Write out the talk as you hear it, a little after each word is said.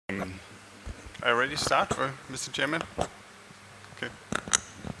I already start, Mr. Chairman? Okay.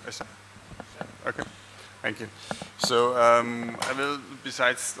 Okay. Thank you. So I will,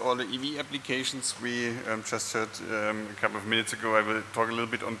 besides all the EV applications we just heard a couple of minutes ago, I will talk a little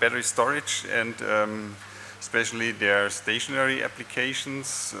bit on battery storage and especially their stationary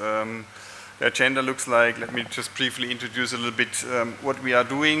applications. The agenda looks like, let me just briefly introduce a little bit what we are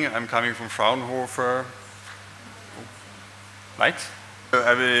doing. I'm coming from Fraunhofer. Right?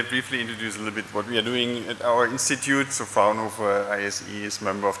 I will briefly introduce a little bit what we are doing at our institute. So Fraunhofer-ISE is a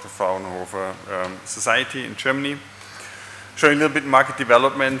member of the Fraunhofer Society in Germany. Showing a little bit market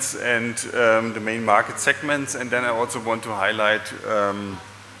developments and the main market segments, and then I also want to highlight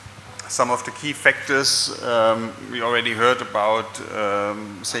some of the key factors. We already heard about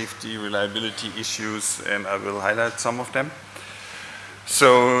safety, reliability issues, and I will highlight some of them.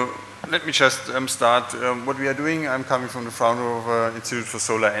 So let me just start what we are doing. I'm coming from the Fraunhofer-Institut for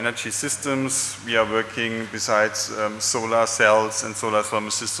Solar Energy Systems. We are working, besides solar cells and solar thermal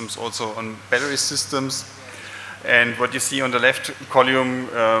systems, also on battery systems. And what you see on the left column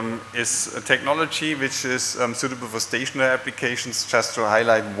is a technology which is suitable for stationary applications, just to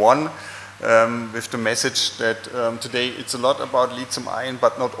highlight one, with the message that today it's a lot about lithium-ion,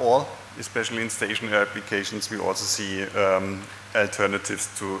 but not all, especially in stationary applications. We also see alternatives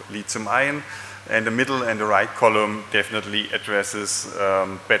to lithium-ion. And the middle and the right column definitely addresses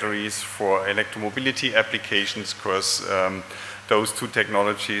batteries for electromobility applications, because those two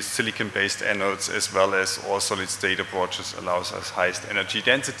technologies, silicon-based anodes as well as all solid-state approaches, allows us highest energy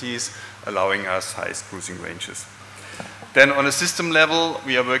densities, allowing us highest cruising ranges. Then on a system level,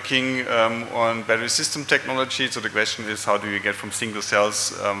 we are working on battery system technology. So the question is, how do you get from single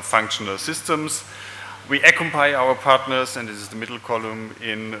cells functional systems? We accompany our partners, and this is the middle column,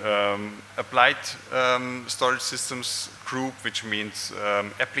 in applied storage systems group, which means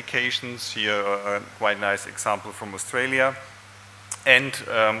applications. Here a quite nice example from Australia. And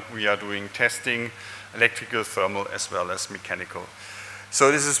we are doing testing, electrical, thermal, as well as mechanical.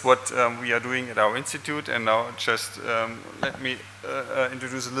 So this is what we are doing at our institute. And now just let me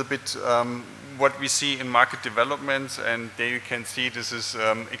introduce a little bit what we see in market developments. And there you can see this is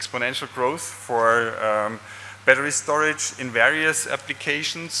exponential growth for battery storage in various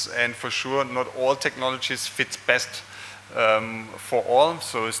applications. And for sure, not all technologies fit best for all.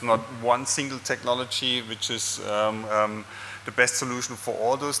 So it's not one single technology which is the best solution for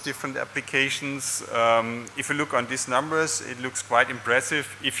all those different applications. If you look on these numbers, it looks quite impressive.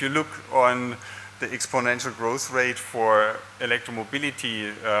 If you look on the exponential growth rate for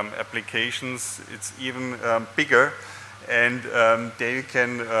electromobility applications, it's even bigger. And there you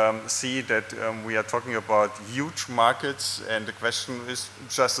can see that we are talking about huge markets. And the question is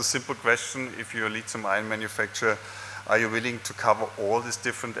just a simple question: if you're a lithium-ion manufacturer, are you willing to cover all these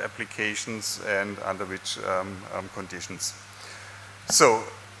different applications, and under which conditions? So,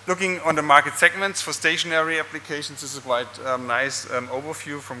 looking on the market segments for stationary applications, this is quite nice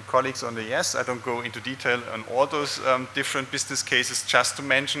overview from colleagues on the ISE. I don't go into detail on all those different business cases, just to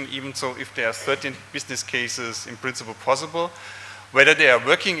mention, even so, if there are 13 business cases in principle possible, whether they are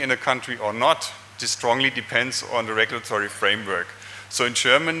working in a country or not, this strongly depends on the regulatory framework. So in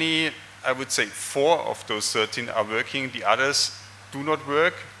Germany, I would say 4 of those 13 are working, the others do not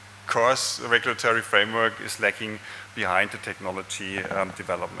work, because the regulatory framework is lacking behind the technology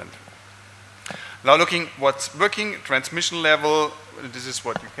development. Now looking what's working, transmission level, this is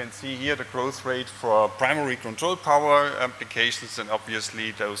what you can see here, the growth rate for primary control power applications, and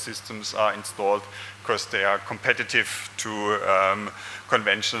obviously those systems are installed because they are competitive to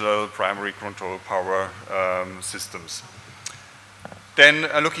conventional primary control power systems. Then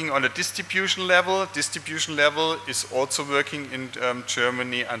looking on the distribution level is also working in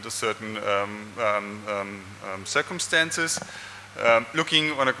Germany under certain circumstances.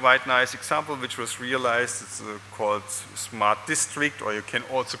 Looking on a quite nice example which was realized, it's called Smart District, or you can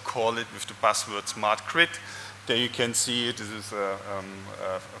also call it with the buzzword Smart Grid. There you can see it, this is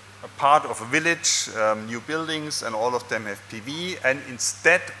a part of a village, new buildings, and all of them have PV. And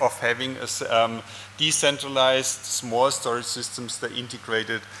instead of having a decentralized small storage systems, they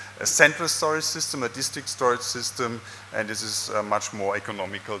integrated a central storage system, a district storage system, and this is much more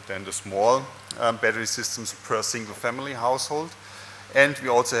economical than the small battery systems per single family household. And we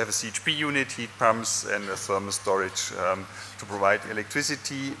also have a CHP unit, heat pumps, and a thermal storage to provide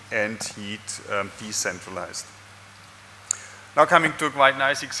electricity and heat decentralized. Now coming to a quite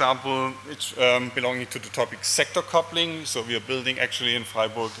nice example, which belonging to the topic sector coupling. So we are building actually in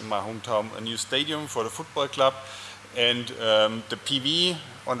Freiburg, in my hometown, a new stadium for the football club. And the PV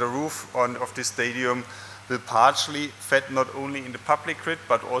on the roof of this stadium will partially fed not only in the public grid,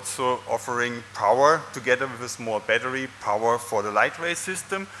 but also offering power together with a small battery power for the light rail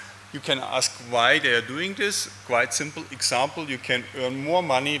system. You can ask why they are doing this. Quite simple example, you can earn more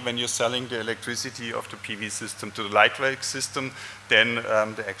money when you're selling the electricity of the PV system to the light rail system than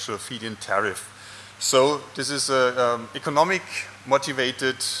the actual feed-in tariff. So this is an economic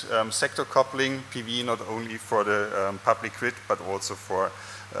motivated sector coupling, PV not only for the public grid, but also for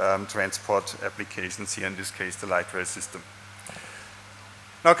transport applications, here in this case the light rail system.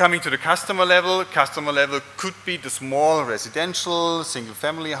 Now coming to the customer level could be the small residential, single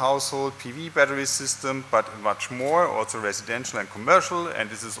family household, PV battery system, but much more, also residential and commercial,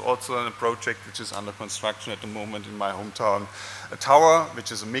 and this is also a project which is under construction at the moment in my hometown, a tower,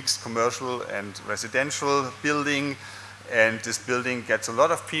 which is a mixed commercial and residential building, and this building gets a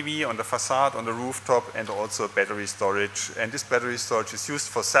lot of PV on the facade, on the rooftop, and also battery storage. And this battery storage is used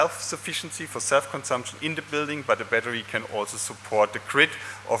for self-sufficiency, for self-consumption in the building, but the battery can also support the grid,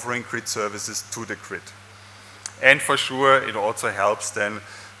 offering grid services to the grid. And for sure, it also helps then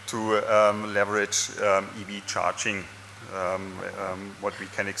to leverage EV charging. What we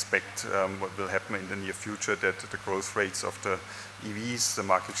can expect, what will happen in the near future, that the growth rates of the EVs, the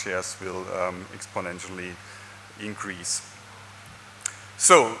market shares will exponentially increase.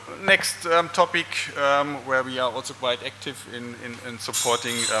 So next topic where we are also quite active in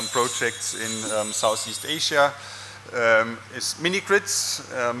supporting projects in Southeast Asia is mini-grids.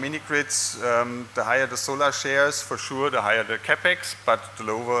 Mini-grids, the higher the solar shares, for sure, the higher the capex, but the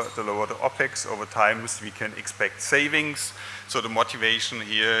lower the OpEx. Over time we can expect savings. So the motivation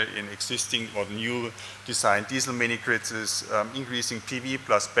here in existing or new designed diesel mini-grids is increasing PV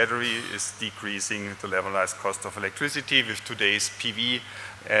plus battery is decreasing the levelized cost of electricity. With today's PV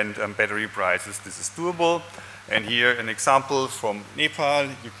and battery prices, this is doable. And here an example from Nepal.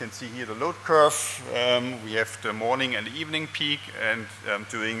 You can see here the load curve. We have the morning and the evening peak, and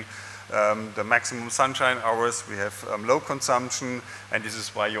during the maximum sunshine hours we have low consumption, and this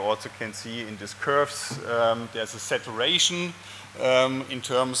is why you also can see in these curves there's a saturation in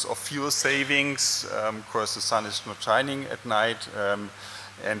terms of fuel savings. Of course the sun is not shining at night,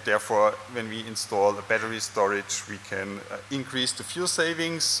 and therefore when we install a battery storage we can increase the fuel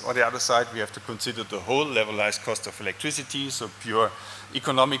savings. On the other side we have to consider the whole levelized cost of electricity, so pure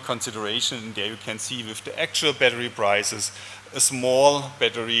economic consideration. And there you can see with the actual battery prices, a small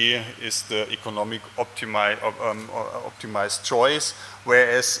battery is the economic optimized choice,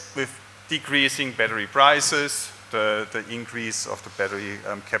 whereas with decreasing battery prices, the increase of the battery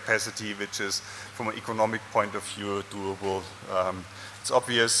capacity, which is from an economic point of view doable. It's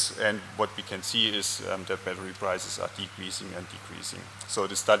obvious, and what we can see is that battery prices are decreasing and decreasing. So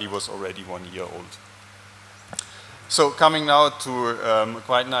the study was already 1 year old. So coming now to a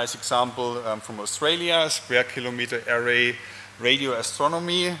quite nice example from Australia, square kilometer array radio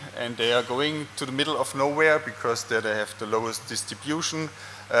astronomy, and they are going to the middle of nowhere because there they have the lowest distribution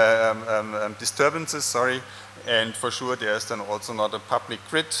disturbances, and for sure there's then also not a public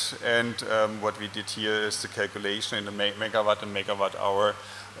grid, and what we did here is the calculation in the megawatt and megawatt hour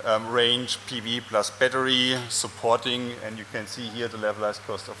range, PV plus battery supporting, and you can see here the levelized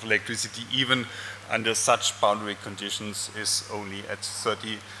cost of electricity even under such boundary conditions is only at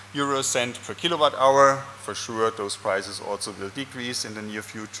 30 euro cent per kilowatt hour. For sure those prices also will decrease in the near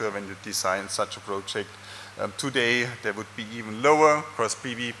future when you design such a project. Today they would be even lower because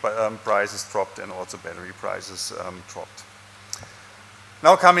PV prices dropped and also battery prices dropped.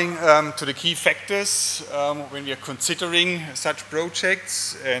 Now coming to the key factors when we are considering such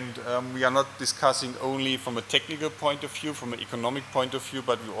projects, and we are not discussing only from a technical point of view, from an economic point of view,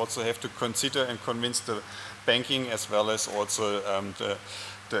 but we also have to consider and convince the banking as well as also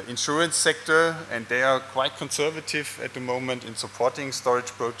the insurance sector, and they are quite conservative at the moment in supporting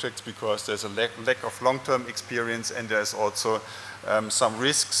storage projects because there's a lack of long-term experience, and there's also some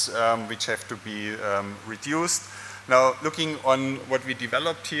risks which have to be reduced. Now, looking on what we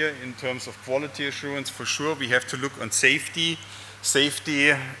developed here in terms of quality assurance, for sure we have to look on safety.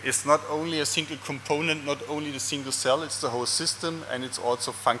 Safety is not only a single component, not only the single cell, it's the whole system, and it's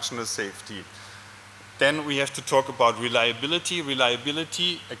also functional safety. Then we have to talk about reliability.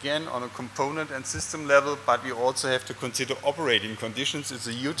 Reliability, again, on a component and system level, but we also have to consider operating conditions. It's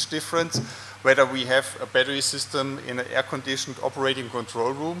a huge difference whether we have a battery system in an air-conditioned operating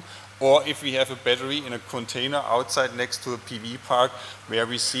control room, or if we have a battery in a container outside next to a PV park where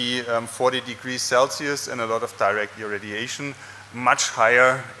we see 40 degrees Celsius and a lot of direct irradiation, much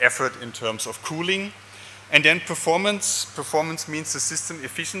higher effort in terms of cooling. And then performance. Performance means the system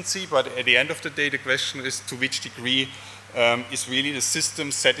efficiency, but at the end of the day the question is to which degree is really the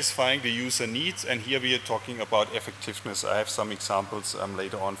system satisfying the user needs, and here we are talking about effectiveness. I have some examples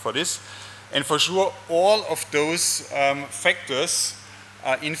later on for this. And for sure, all of those factors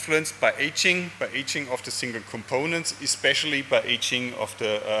are influenced by aging of the single components, especially by aging of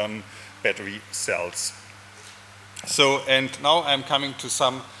the battery cells. So, and now I'm coming to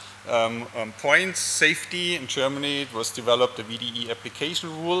some points. Safety. In Germany, it was developed a VDE application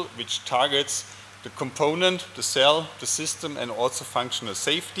rule, which targets the component, the cell, the system, and also functional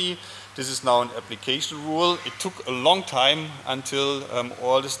safety. This is now an application rule. It took a long time until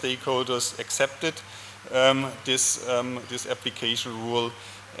all the stakeholders accepted this application rule,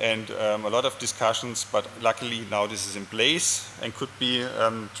 and a lot of discussions, but luckily now this is in place and could be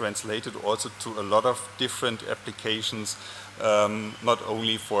translated also to a lot of different applications, not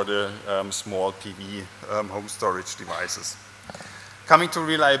only for the small PV home storage devices. Coming to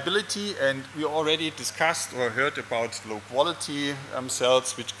reliability, and we already discussed or heard about low quality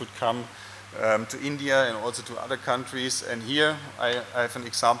cells which could come to India and also to other countries, and here I have an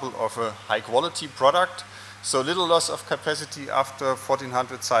example of a high quality product. So little loss of capacity after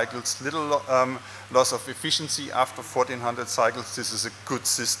 1400 cycles, little loss of efficiency after 1400 cycles. This is a good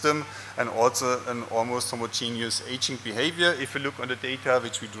system, and also an almost homogeneous aging behavior. If you look on the data,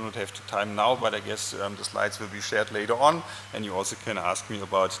 which we do not have the time now, but I guess the slides will be shared later on, and you also can ask me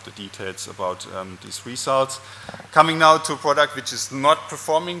about the details about these results. Coming now to a product which is not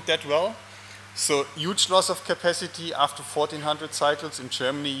performing that well. So huge loss of capacity after 1400 cycles. In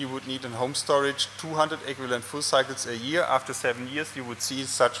Germany, you would need in home storage 200 equivalent full cycles a year. After 7 years, you would see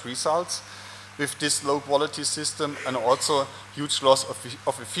such results with this low quality system, and also huge loss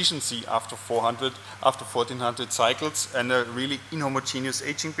of efficiency after 1400 cycles, and a really inhomogeneous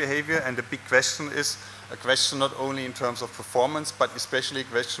aging behavior. And the big question is a question not only in terms of performance, but especially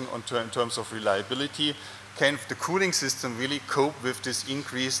a question in terms of reliability. Can the cooling system really cope with this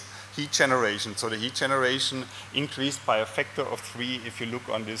increased heat generation? So the heat generation increased by a factor of 3 if you look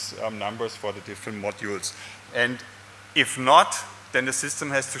on these numbers for the different modules. And if not, then the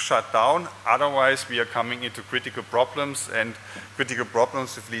system has to shut down. Otherwise, we are coming into critical problems, and critical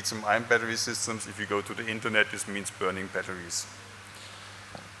problems with lithium-ion battery systems, if you go to the internet, this means burning batteries.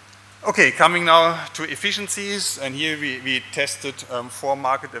 Okay, coming now to efficiencies, and here we tested 4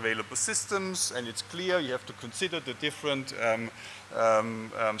 market available systems, and it's clear you have to consider the different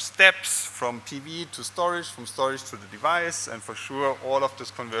steps from PV to storage, from storage to the device, and for sure all of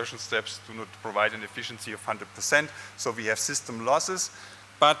those conversion steps do not provide an efficiency of 100%, so we have system losses.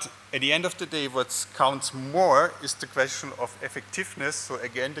 But at the end of the day, what counts more is the question of effectiveness. So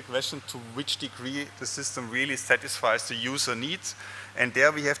again, the question to which degree the system really satisfies the user needs. And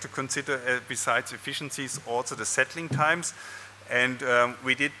there we have to consider, besides efficiencies, also the settling times. And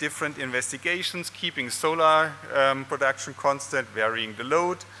we did different investigations, keeping solar production constant, varying the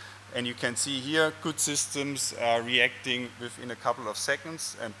load. And you can see here, good systems are reacting within a couple of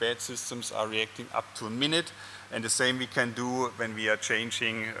seconds, and bad systems are reacting up to a minute. And the same we can do when we are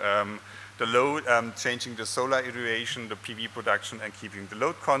changing the load, changing the solar irradiation, the PV production, and keeping the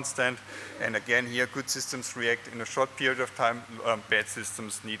load constant. And again, here, good systems react in a short period of time. Bad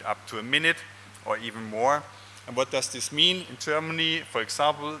systems need up to a minute or even more. And what does this mean? In Germany, for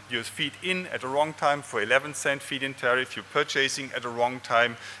example, you feed in at the wrong time for 11 cent feed-in tariff. You're purchasing at the wrong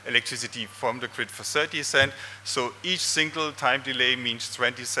time electricity from the grid for 30 cent. So each single time delay means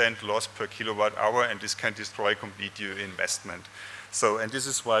 20 cent loss per kilowatt hour, and this can destroy completely your investment. So, and this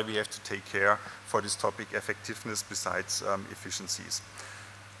is why we have to take care for this topic, effectiveness, besides efficiencies.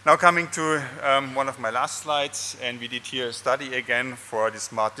 Now coming to one of my last slides, and we did here a study again for the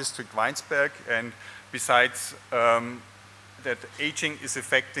Smart District Weinsberg, and besides that aging is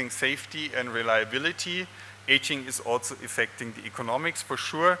affecting safety and reliability, aging is also affecting the economics for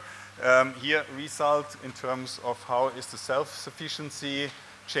sure. Here result in terms of how is the self-sufficiency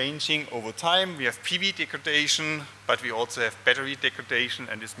changing over time. We have PV degradation, but we also have battery degradation,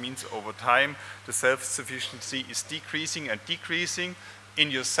 and this means over time the self-sufficiency is decreasing and decreasing. In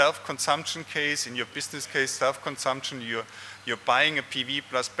your self-consumption case, in your business case, self-consumption, you're buying a PV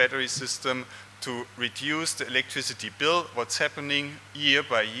plus battery system to reduce the electricity bill. What's happening year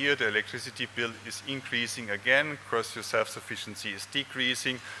by year, the electricity bill is increasing again because your self-sufficiency is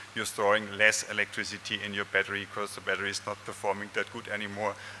decreasing. You're storing less electricity in your battery because the battery is not performing that good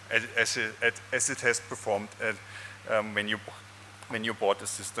anymore as it has performed when you bought the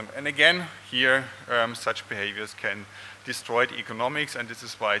system. And again, here such behaviors can destroy the economics, and this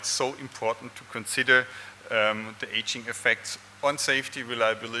is why it's so important to consider the aging effects on safety,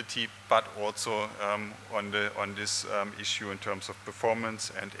 reliability, but also on this issue in terms of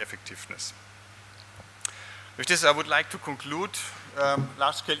performance and effectiveness. With this, I would like to conclude.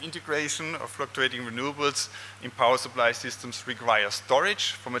 Large-scale integration of fluctuating renewables in power supply systems requires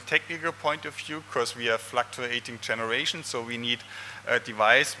storage from a technical point of view, because we have fluctuating generation, so we need a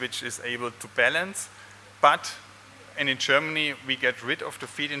device which is able to balance. And in Germany, we get rid of the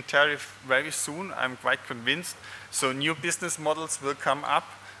feed-in tariff very soon, I'm quite convinced. So new business models will come up,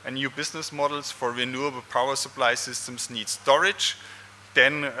 and new business models for renewable power supply systems need storage.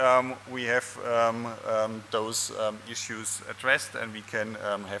 Then we have those issues addressed, and we can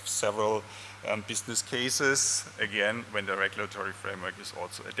have several business cases, again, when the regulatory framework is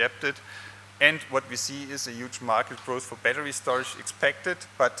also adapted. And what we see is a huge market growth for battery storage expected,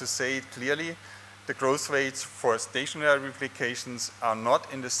 but to say it clearly, the growth rates for stationary applications are not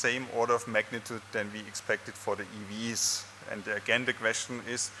in the same order of magnitude than we expected for the EVs. And again, the question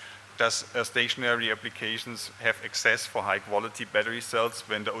is, does stationary applications have access for high quality battery cells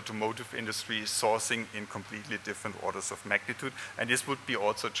when the automotive industry is sourcing in completely different orders of magnitude? And this would be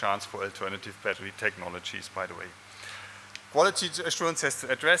also a chance for alternative battery technologies, by the way. Quality assurance has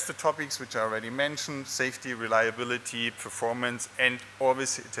to address the topics which I already mentioned: safety, reliability, performance, and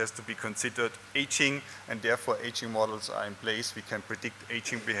always it has to be considered aging, and therefore aging models are in place. We can predict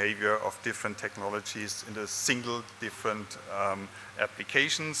aging behavior of different technologies in the single different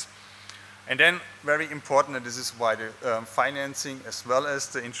applications. And then, very important, and this is why the financing as well as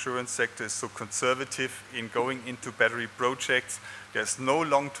the insurance sector is so conservative in going into battery projects. There's no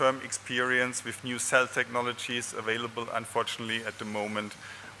long-term experience with new cell technologies available, unfortunately, at the moment.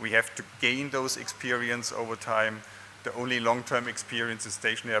 We have to gain those experience over time. The only long-term experience in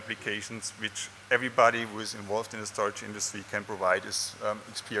stationary applications, which everybody who is involved in the storage industry can provide, is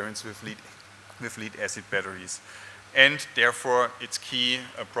experience with lead acid batteries. And therefore, it's key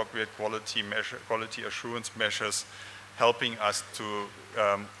appropriate quality assurance measures helping us to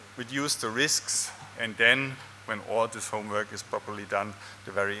reduce the risks, and then when all this homework is properly done,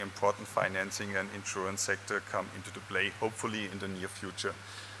 the very important financing and insurance sector come into the play, hopefully in the near future.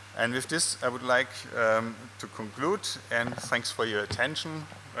 And with this, I would like to conclude, and thanks for your attention,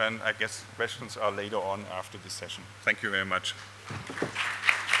 and I guess questions are later on after this session. Thank you very much.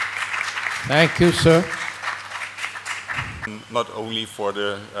 Thank you, sir. Not only for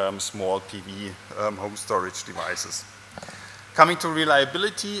the small PV home storage devices. Coming to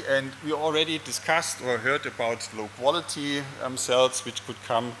reliability, and we already discussed or heard about low quality cells which could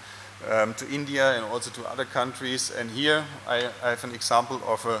come to India and also to other countries. And here I have an example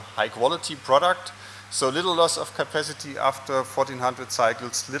of a high quality product. So little loss of capacity after 1400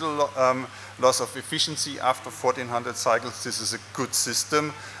 cycles, little loss of efficiency after 1400 cycles. This is a good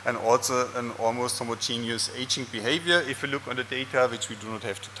system, and also an almost homogeneous aging behavior. If you look on the data, which we do not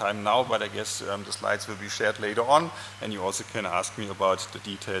have the time now, but I guess the slides will be shared later on, and you also can ask me about the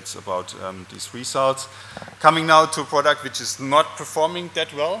details about these results. Coming now to a product which is not performing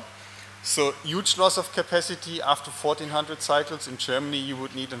that well. So huge loss of capacity after 1400 cycles. In Germany, you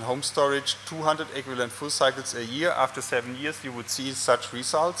would need in home storage 200 equivalent full cycles a year. After 7 years, you would see such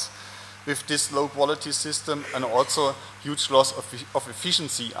results with this low quality system, and also huge loss of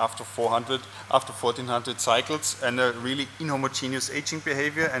efficiency after 1400 cycles, and a really inhomogeneous aging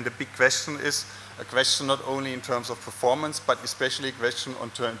behavior. And the big question is a question not only in terms of performance, but especially a question in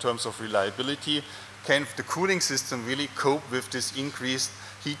terms of reliability. Can the cooling system really cope with this increased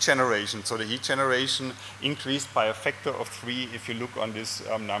heat generation? So the heat generation increased by a factor of 3 if you look on these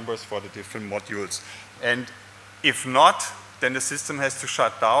numbers for the different modules. And if not, then the system has to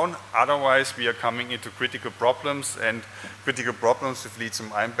shut down. Otherwise, we are coming into critical problems, and critical problems with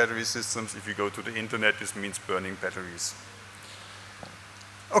lithium-ion battery systems. If you go to the internet, this means burning batteries.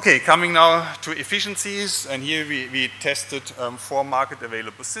 Okay, coming now to efficiencies, and here we tested 4 market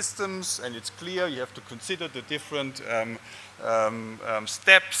available systems, and it's clear you have to consider the different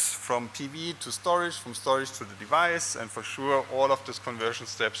steps from PV to storage, from storage to the device, and for sure all of those conversion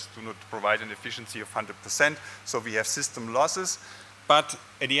steps do not provide an efficiency of 100%, so we have system losses. But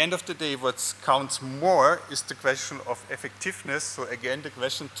at the end of the day, what counts more is the question of effectiveness. So again, the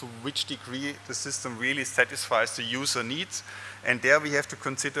question to which degree the system really satisfies the user needs. And there we have to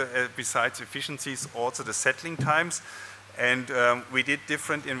consider, besides efficiencies, also the settling times. And we did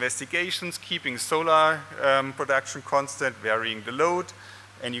different investigations, keeping solar production constant, varying the load.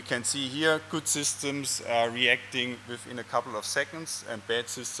 And you can see here, good systems are reacting within a couple of seconds, and bad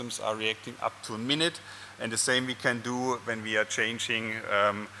systems are reacting up to a minute. And the same we can do when we are changing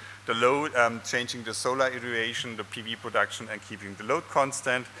the load, changing the solar irradiation, the PV production, and keeping the load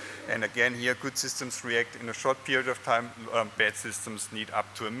constant. And again, here, good systems react in a short period of time. Bad systems need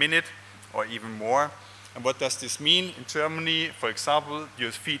up to a minute or even more. And what does this mean? In Germany, for example,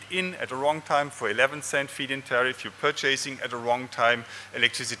 you feed in at the wrong time for 11 cent feed-in tariff, you're purchasing at the wrong time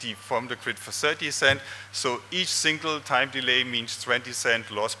electricity from the grid for 30 cent. So each single time delay means 20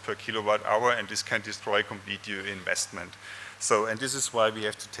 cent loss per kilowatt hour, and this can destroy complete your investment. So, and this is why we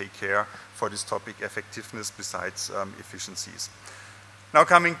have to take care for this topic effectiveness besides efficiencies. Now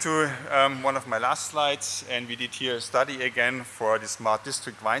coming to one of my last slides, and we did here a study again for the Smart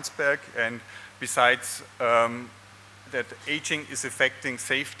District Weinsberg, and besides that aging is affecting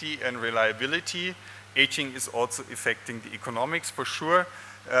safety and reliability, aging is also affecting the economics for sure.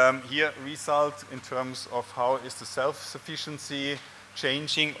 Here result in terms of how is the self-sufficiency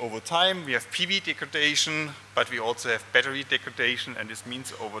changing over time. We have PV degradation, but we also have battery degradation, and this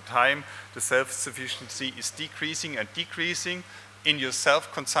means over time the self-sufficiency is decreasing and decreasing. In your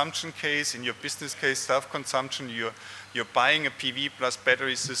self-consumption case, in your business case, self-consumption, you're buying a PV plus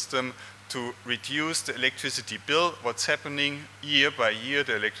battery system to reduce the electricity bill. What's happening year by year,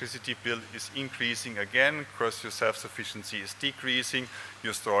 the electricity bill is increasing again because your self-sufficiency is decreasing.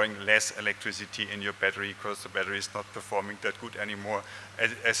 You're storing less electricity in your battery because the battery is not performing that good anymore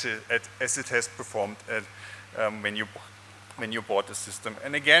as it has performed when you bought the system.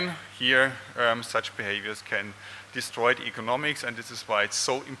 And again, here such behaviors can destroy the economics, and this is why it's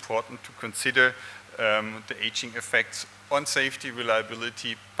so important to consider the aging effects on safety,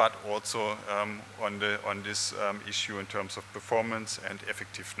 reliability, but also on this issue in terms of performance and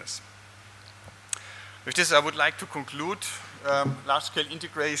effectiveness. With this, I would like to conclude. Large-scale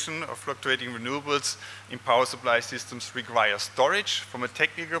integration of fluctuating renewables in power supply systems requires storage from a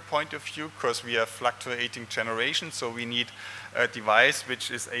technical point of view, because we have fluctuating generation, so we need a device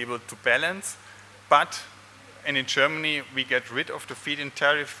which is able to balance. And in Germany, we get rid of the feed-in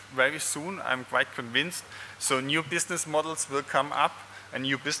tariff very soon, I'm quite convinced. So new business models will come up, and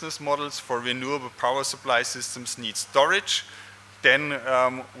new business models for renewable power supply systems need storage. Then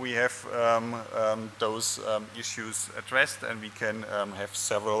we have those issues addressed, and we can have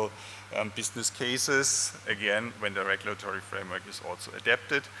several business cases, again, when the regulatory framework is also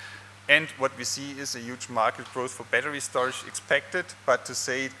adapted. And what we see is a huge market growth for battery storage expected, but to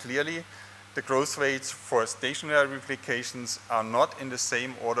say it clearly, the growth rates for stationary applications are not in the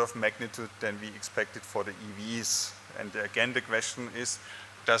same order of magnitude than we expected for the EVs. And again, the question is,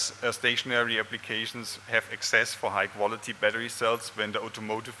 does stationary applications have access for high quality battery cells when the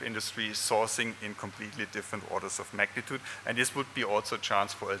automotive industry is sourcing in completely different orders of magnitude? And this would be also a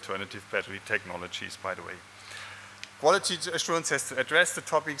chance for alternative battery technologies, by the way. Quality assurance has to address the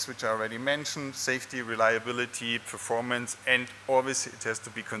topics which I already mentioned: safety, reliability, performance, and always it has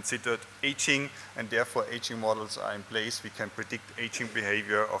to be considered aging, and therefore aging models are in place. We can predict aging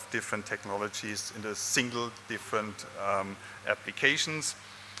behavior of different technologies in the single different applications.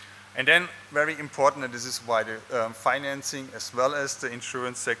 And then, very important, and this is why the financing as well as the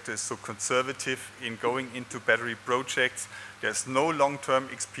insurance sector is so conservative in going into battery projects. There's no long-term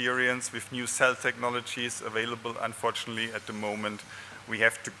experience with new cell technologies available, unfortunately, at the moment. We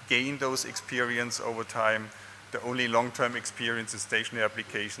have to gain those experience over time. The only long-term experience in stationary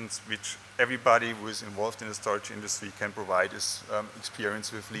applications, which everybody who is involved in the storage industry can provide, is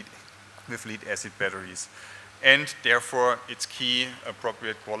experience with lead-acid batteries. And therefore, it's key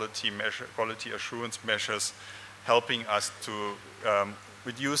appropriate quality assurance measures helping us to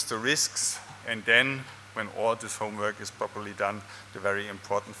reduce the risks, and then when all this homework is properly done, the very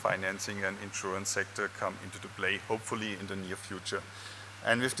important financing and insurance sector come into the play, hopefully in the near future.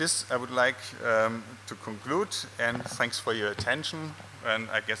 And with this, I would like to conclude, and thanks for your attention, and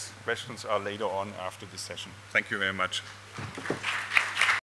I guess questions are later on after this session. Thank you very much.